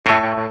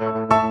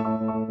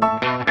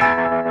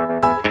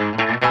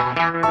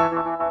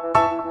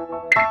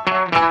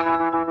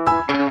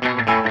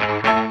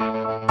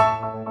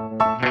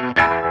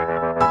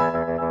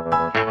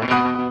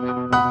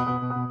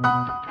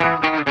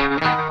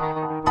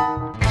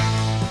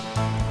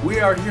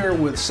are here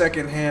with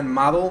secondhand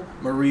model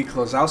Marie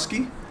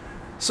Klosowski.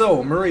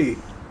 So, Marie,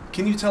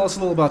 can you tell us a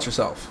little about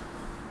yourself?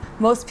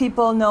 Most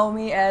people know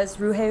me as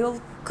Ruhei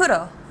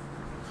Kudo.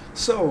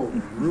 So,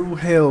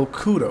 Ruhei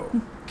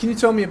Kudo, can you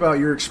tell me about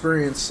your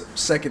experience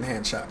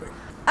secondhand shopping?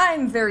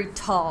 I'm very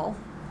tall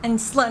and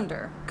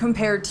slender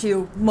compared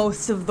to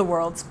most of the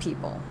world's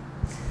people.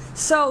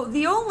 So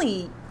the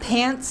only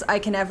pants I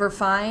can ever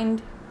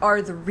find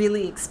are the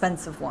really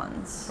expensive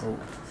ones. Oh.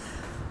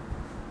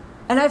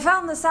 And I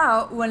found this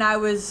out when I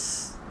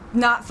was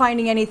not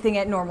finding anything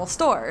at normal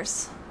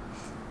stores.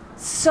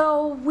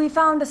 So we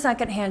found a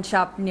secondhand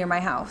shop near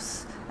my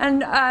house.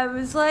 And I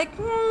was like,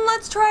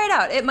 let's try it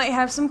out. It might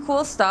have some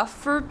cool stuff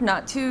for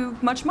not too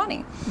much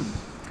money.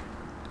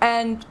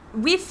 And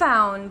we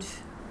found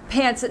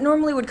pants that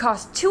normally would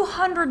cost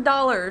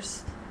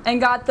 $200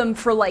 and got them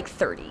for like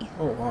 $30.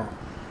 Oh, wow.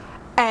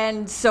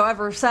 And so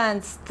ever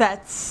since,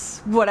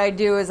 that's what I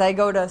do is I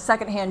go to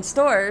secondhand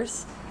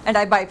stores and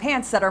I buy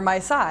pants that are my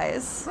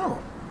size. Oh.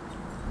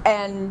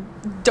 And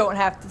don't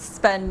have to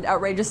spend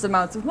outrageous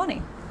amounts of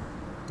money.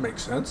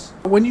 Makes sense.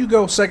 When you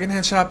go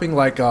secondhand shopping,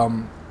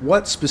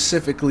 what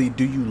specifically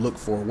do you look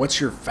for? What's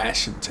your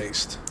fashion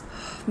taste?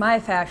 My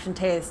fashion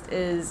taste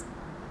is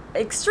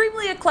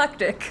extremely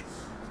eclectic.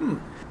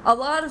 A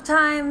lot of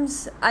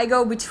times I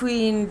go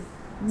between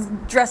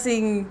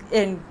dressing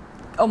in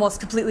almost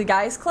completely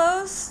guys'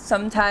 clothes.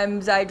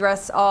 Sometimes I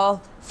dress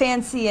all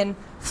fancy and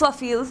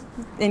fluffy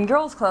in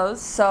girls'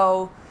 clothes.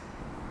 So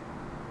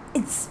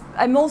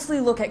I mostly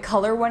look at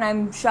color when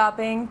I'm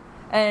shopping,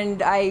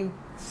 and I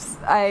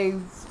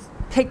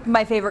pick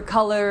my favorite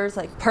colors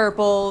like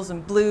purples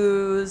and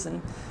blues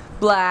and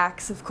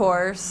blacks, of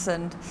course,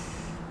 and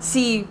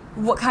see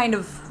what kind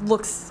of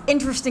looks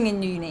interesting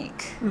and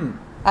unique.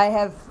 I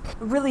have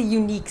a really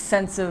unique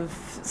sense of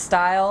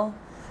style.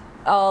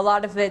 A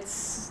lot of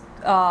it's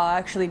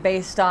actually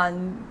based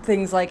on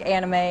things like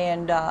anime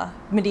and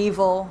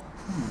medieval,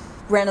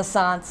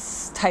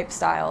 Renaissance type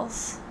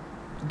styles.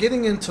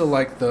 Getting into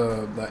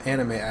the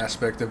anime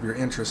aspect of your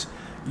interest,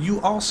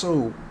 you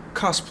also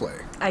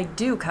cosplay. I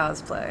do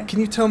cosplay. Can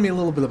you tell me a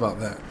little bit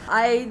about that?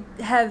 I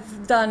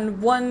have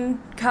done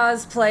one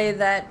cosplay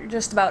that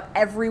just about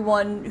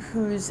everyone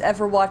who's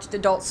ever watched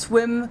Adult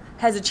Swim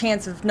has a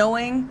chance of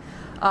knowing.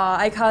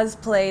 I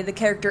cosplay the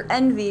character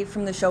Envy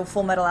from the show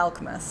Full Metal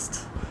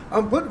Alchemist.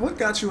 What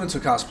got you into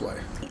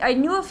cosplay? I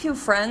knew a few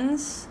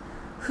friends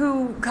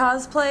who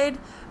cosplayed,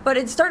 but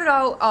it started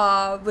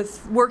out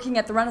with working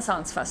at the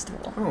Renaissance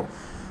Festival. Oh.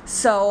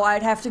 So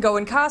I'd have to go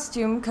in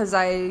costume because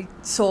I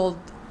sold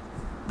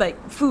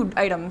food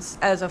items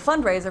as a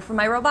fundraiser for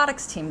my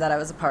robotics team that I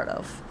was a part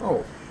of.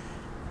 Oh.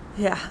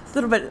 Yeah,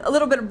 a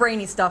little bit of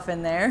brainy stuff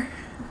in there.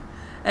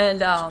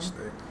 And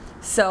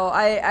so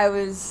I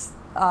was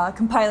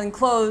compiling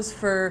clothes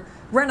for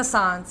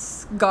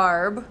Renaissance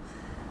garb.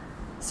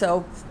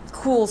 So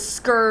cool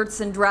skirts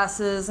and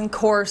dresses and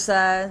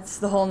corsets,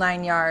 the whole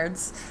 9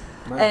 yards.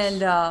 Nice.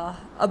 And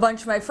a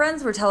bunch of my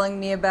friends were telling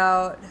me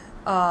about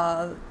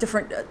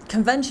different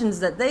conventions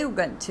that they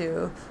went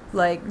to,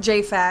 like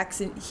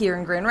JFAX here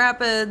in Grand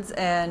Rapids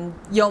and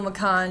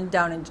YomaCon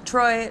down in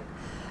Detroit,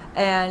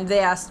 and they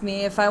asked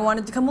me if I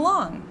wanted to come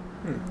along.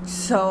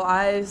 So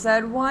I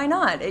said, why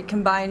not? It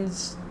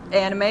combines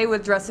anime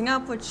with dressing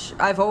up, which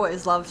I've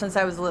always loved since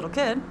I was a little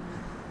kid.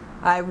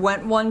 I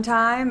went one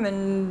time,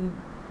 and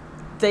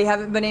they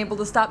haven't been able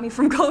to stop me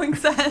from going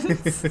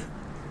since.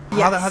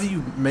 How do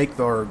you make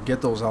or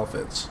get those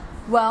outfits?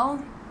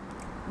 Well,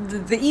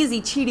 the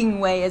easy cheating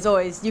way is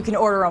always you can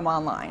order them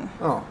online.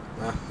 Oh,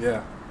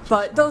 yeah.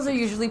 But those are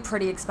usually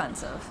pretty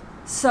expensive.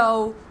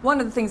 So one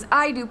of the things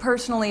I do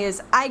personally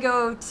is I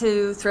go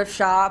to thrift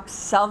shops,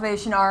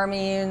 Salvation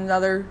Army, and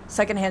other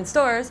secondhand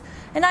stores,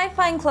 and I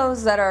find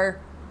clothes that are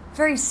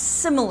very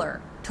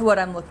similar to what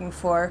I'm looking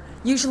for,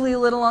 usually a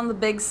little on the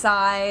big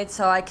side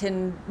so I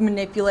can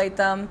manipulate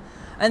them.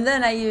 And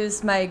then I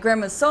use my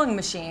grandma's sewing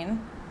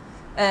machine,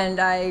 and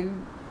I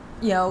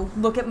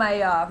look at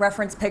my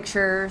reference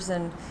pictures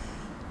and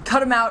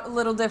cut them out a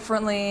little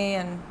differently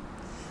and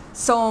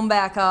sew them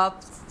back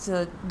up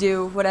to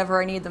do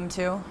whatever I need them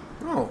to.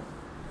 Oh,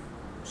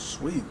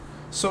 sweet.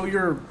 So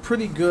you're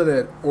pretty good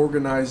at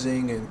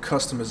organizing and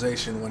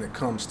customization when it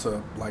comes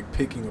to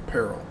picking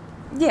apparel.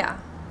 Yeah.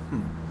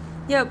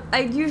 Yep,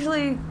 I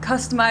usually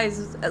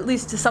customize, at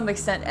least to some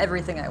extent,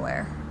 everything I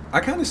wear. I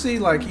kind of see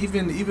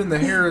even the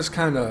hair is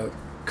kind of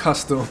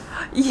custom.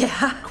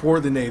 Yeah.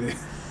 Coordinated.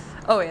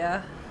 Oh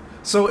yeah.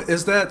 So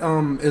was that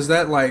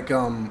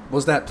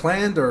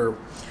planned or?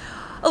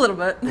 A little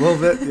bit. A little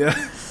bit,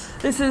 yeah.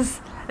 This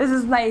is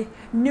my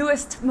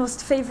newest,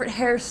 most favorite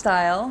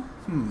hairstyle.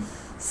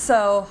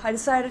 So I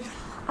decided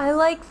I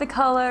like the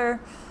color.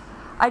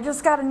 I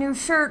just got a new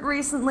shirt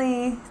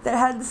recently that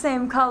had the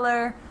same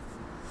color.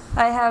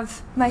 I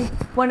have my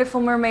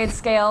wonderful mermaid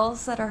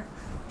scales that are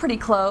pretty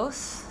close.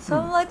 So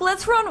I'm like,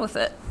 let's run with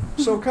it.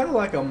 So kind of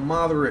like a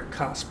moderate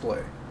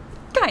cosplay.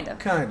 Kinda.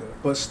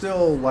 But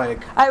still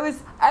I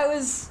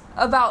was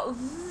about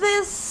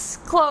this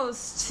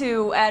close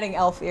to adding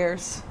elf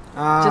ears.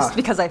 Just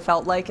because I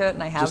felt like it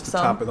and I have just to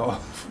some. top it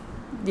off.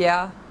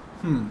 Yeah.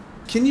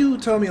 Can you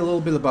tell me a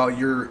little bit about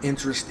your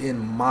interest in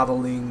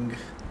modeling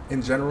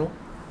in general?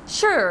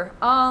 Sure.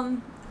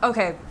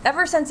 Okay.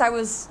 Ever since I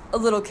was a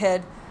little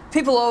kid,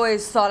 people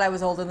always thought I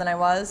was older than I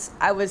was.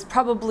 I was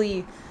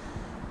probably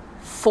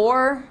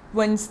 4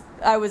 when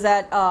I was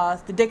at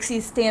the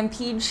Dixie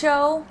Stampede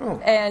show, Oh.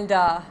 and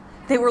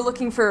they were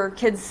looking for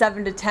kids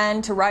 7 to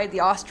 10 to ride the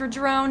ostrich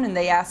around, and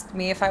they asked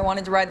me if I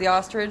wanted to ride the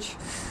ostrich.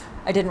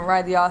 I didn't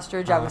ride the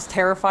ostrich. I was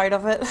terrified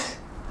of it.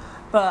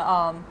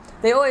 But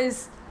they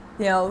always,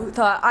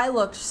 thought I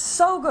looked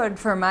so good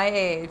for my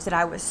age, that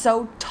I was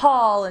so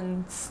tall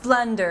and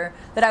slender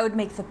that I would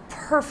make the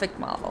perfect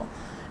model.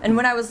 And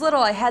when I was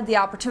little, I had the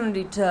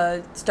opportunity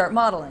to start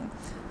modeling.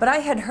 But I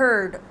had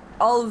heard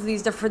all of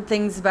these different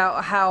things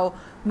about how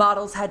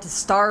models had to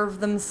starve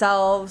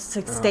themselves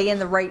to stay in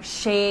the right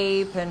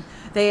shape, and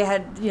they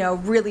had,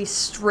 really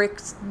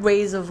strict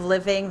ways of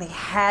living. They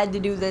had to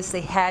do this,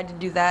 they had to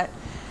do that.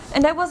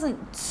 And I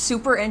wasn't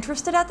super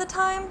interested at the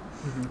time.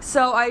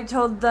 So I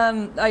told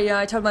them,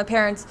 I told my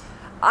parents,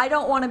 I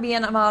don't want to be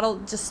a model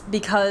just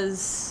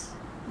because,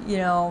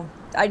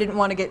 I didn't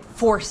want to get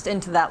forced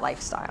into that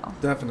lifestyle.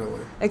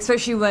 Definitely.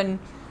 Especially when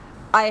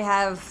I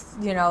have,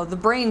 the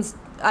brains.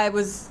 I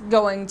was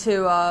going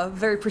to a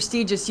very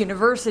prestigious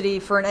university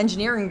for an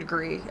engineering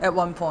degree at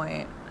one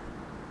point.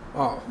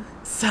 Oh.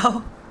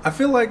 So. I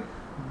feel like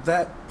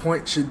that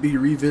point should be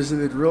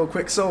revisited real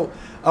quick. So,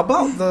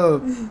 about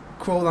the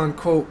quote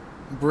unquote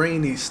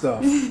brainy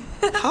stuff.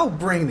 How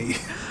brainy?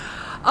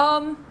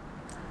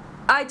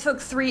 I took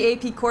 3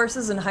 AP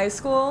courses in high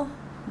school,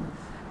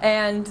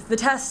 and the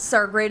tests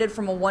are graded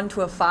from a 1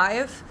 to a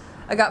 5.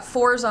 I got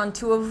 4s on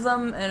 2 of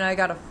them, and I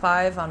got a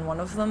 5 on 1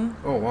 of them.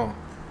 Oh, wow.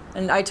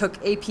 And I took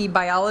AP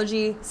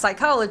biology,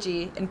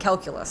 psychology, and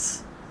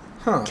calculus.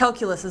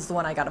 Calculus is the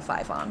one I got a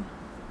 5 on.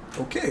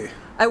 Okay.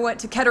 I went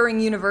to Kettering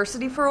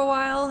University for a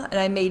while, and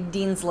I made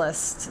Dean's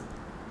List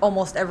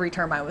almost every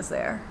term I was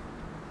there.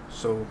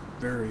 So,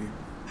 very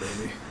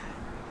brainy.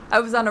 I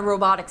was on a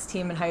robotics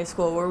team in high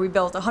school where we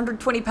built a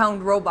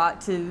 120-pound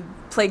robot to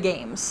play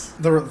games.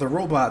 The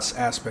robots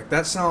aspect,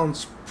 that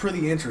sounds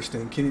pretty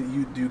interesting.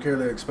 Do you care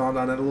to expound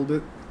on that a little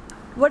bit?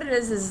 What it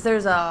is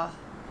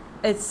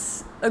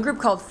it's a group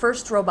called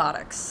First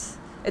Robotics.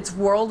 It's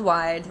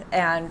worldwide,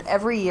 and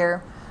every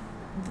year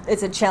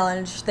it's a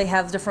challenge. They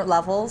have different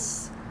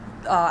levels.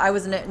 I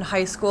was in it in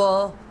high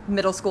school,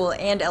 middle school,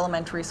 and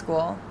elementary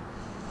school.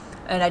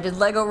 And I did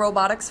Lego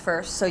robotics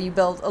first. So you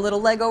build a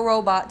little Lego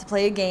robot to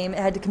play a game. It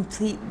had to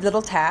complete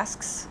little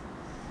tasks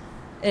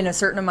in a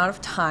certain amount of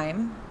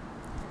time.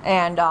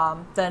 And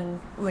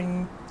then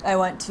when I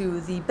went to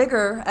the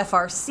bigger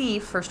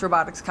FRC, First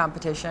Robotics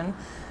competition,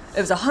 it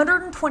was a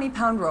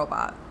 120-pound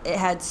robot. It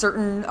had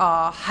certain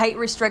height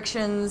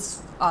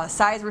restrictions,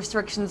 size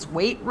restrictions,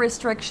 weight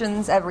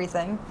restrictions,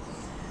 everything.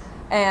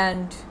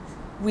 And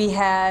we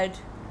had,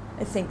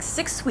 I think,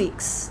 6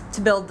 weeks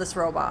to build this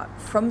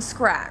robot from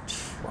scratch.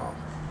 Wow.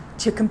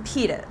 To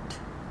compete it.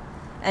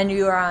 And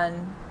you are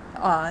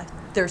on,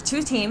 there's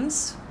 2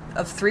 teams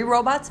of 3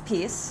 robots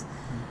apiece,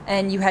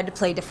 and you had to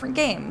play different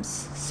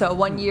games. So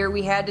one year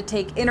we had to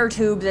take inner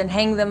tubes and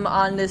hang them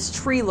on this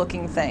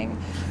tree-looking thing.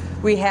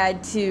 We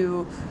had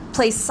to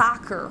play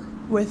soccer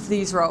with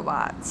these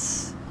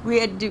robots. We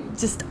had to do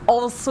just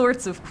all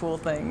sorts of cool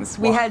things.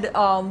 We had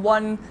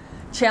one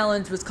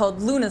challenge was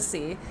called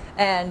lunacy,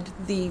 and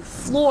the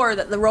floor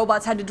that the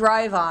robots had to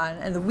drive on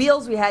and the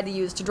wheels we had to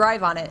use to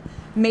drive on it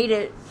made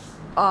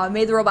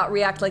the robot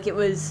react like it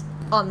was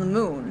on the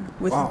moon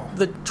with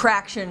the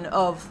traction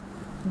of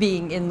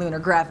being in lunar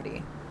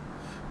gravity.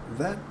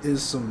 That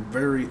is some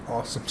very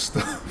awesome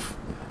stuff.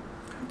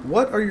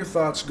 What are your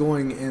thoughts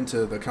going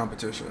into the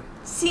competition?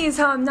 Seeing as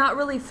how I'm not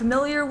really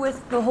familiar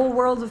with the whole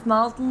world of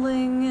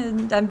modeling,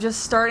 and I'm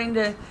just starting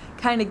to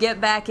kind of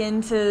get back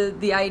into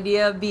the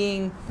idea of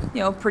being,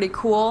 pretty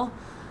cool,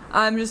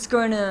 I'm just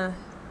going to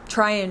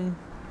try and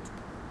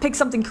pick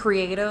something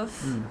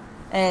creative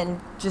and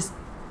just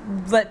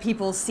let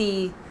people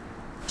see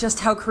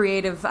just how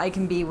creative I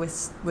can be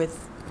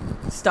with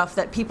stuff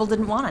that people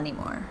didn't want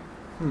anymore.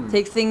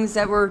 Take things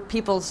that were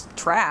people's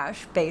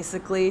trash,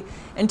 basically,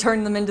 and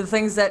turn them into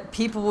things that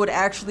people would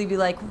actually be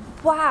like,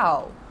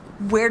 wow,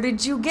 where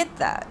did you get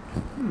that?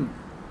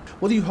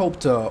 What do you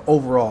hope to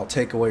overall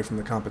take away from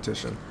the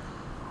competition?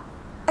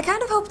 I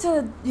kind of hope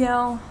to,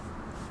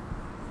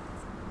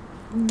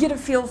 get a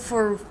feel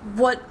for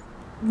what,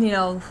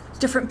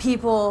 different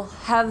people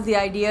have the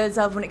ideas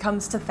of when it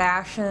comes to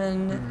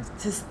fashion,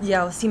 to,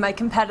 see my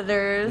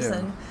competitors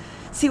and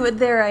see what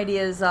their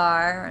ideas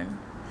are, and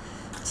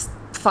just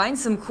find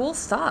some cool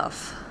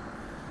stuff.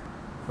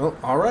 Well,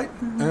 all right.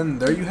 And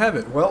there you have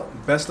it. Well,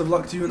 best of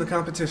luck to you in the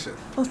competition.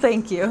 Well,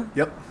 thank you.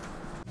 Yep.